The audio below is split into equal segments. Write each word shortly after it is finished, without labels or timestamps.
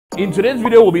In today's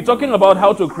video, we'll be talking about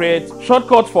how to create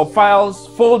shortcuts for files,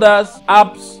 folders,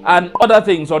 apps, and other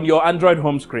things on your Android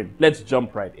home screen. Let's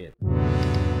jump right in.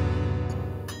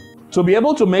 To be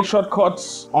able to make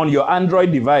shortcuts on your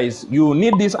Android device, you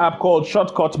need this app called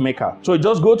Shortcut Maker. So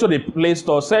just go to the Play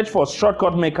Store, search for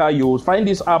Shortcut Maker. You will find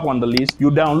this app on the list.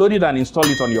 You download it and install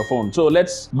it on your phone. So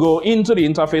let's go into the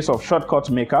interface of Shortcut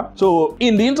Maker. So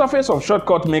in the interface of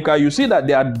Shortcut Maker, you see that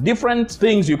there are different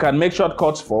things you can make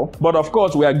shortcuts for. But of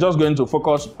course, we are just going to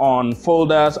focus on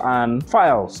folders and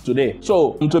files today.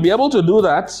 So to be able to do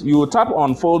that, you tap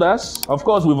on folders. Of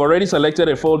course, we've already selected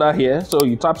a folder here. So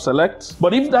you tap select.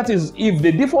 But if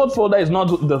the default folder is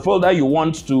not the folder you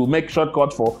want to make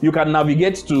shortcut for, you can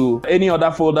navigate to any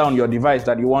other folder on your device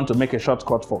that you want to make a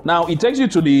shortcut for. Now it takes you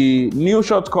to the new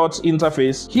shortcuts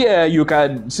interface. Here you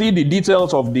can see the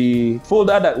details of the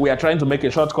folder that we are trying to make a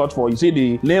shortcut for. You see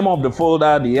the name of the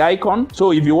folder, the icon.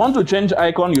 So if you want to change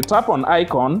icon, you tap on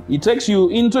icon. It takes you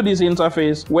into this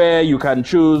interface where you can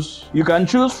choose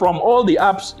from all the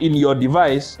apps in your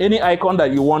device any icon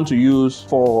that you want to use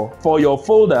for your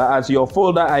folder as your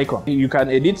folder icon. You can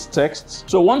edit text.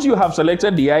 So once you have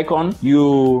selected the icon,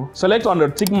 you select on the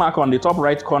tick mark on the top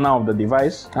right corner of the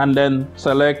device and then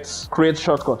select create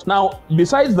shortcut. Now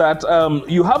besides that,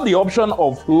 you have the option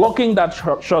of locking that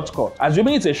shortcut.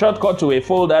 Assuming it's a shortcut to a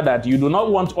folder that you do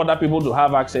not want other people to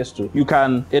have access to, you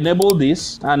can enable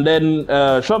this, and then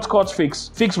shortcut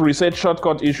fix reset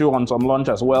shortcut issue on some launch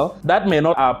as well. That may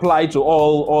not apply to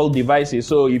all devices,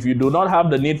 so if you do not have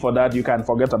the need for that, you can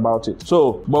forget about it.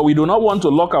 So but we do not want to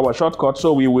lock our shortcut,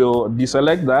 so we will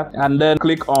deselect that and then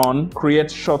click on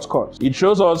create shortcut. It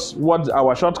shows us what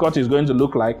our shortcut is going to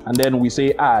look like, and then we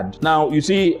say add. Now you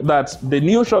see that the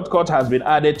new shortcut has been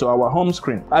added to our home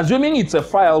screen. Assuming it's a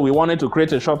file we wanted to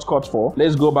create a shortcut for,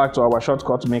 let's go back to our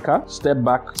shortcut maker, step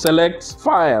back, select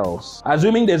files.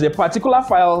 Assuming there's a particular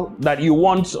file that you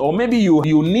want, or maybe you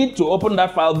need to open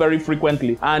that file very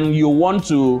frequently and you want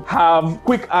to have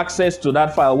quick access to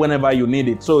that file whenever you need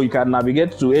it, so you can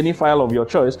navigate to any file of your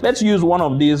choice. Let's use one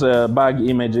of these bag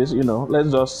images.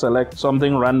 Let's just select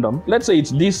something random. Let's say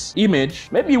it's this image.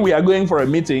 Maybe we are going for a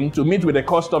meeting to meet with a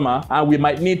customer, and we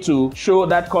might need to show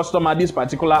that customer this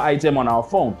particular item on our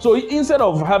phone. So instead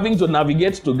of having to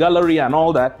navigate to gallery and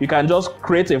all that, you can just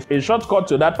create a shortcut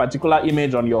to that particular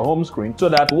image on your home screen, so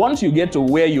that once you get to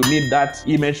where you need that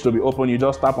image to be open, you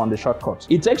just tap on the shortcut.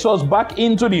 It takes us back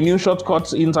into the new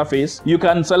shortcuts interface. You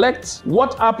can select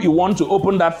what app you want to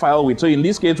open that file with. So in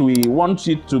this case, we want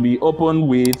it to be open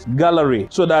with gallery,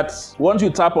 so that once you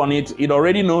tap on it, it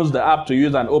already knows the app to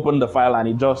use and open the file, and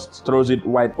it just throws it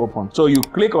wide open. So you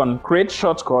click on create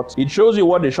shortcut. It shows you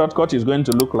what the shortcut is going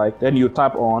to look like. Then you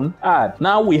tap on add.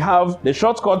 Now we have the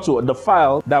shortcut to the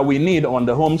file that we need on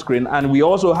the home screen, and we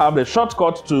also have the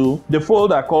shortcut to the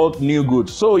folder called new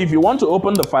goods. So if you want to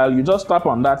open the file, you just tap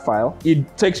on that file.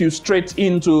 It takes you straight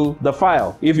into the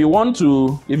file. If you want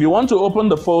to open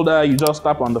the folder, you just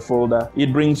tap on the folder.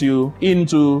 It brings you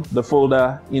into the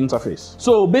folder interface.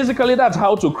 So basically, that's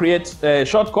how to create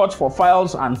shortcuts for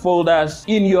files and folders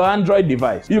in your Android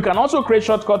device. You can also create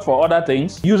shortcuts for other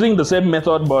things using the same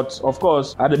method, but of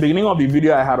course, at the beginning of the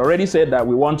video, I had already said that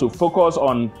we want to focus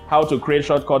on how to create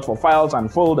shortcuts for files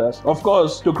and folders. Of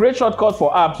course, to create shortcuts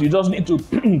for apps, you just need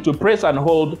to press and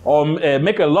hold, or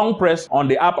make a long press on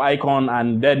the app icon,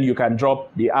 and then you can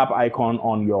drop the app icon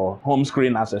on your home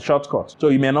screen as a shortcut. So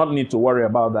you may not need to worry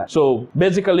about that. So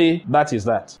basically, that is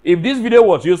that. If this video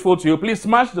was useful to you, please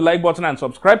smash the like button and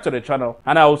subscribe to the channel,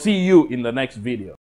 and I will see you in the next video.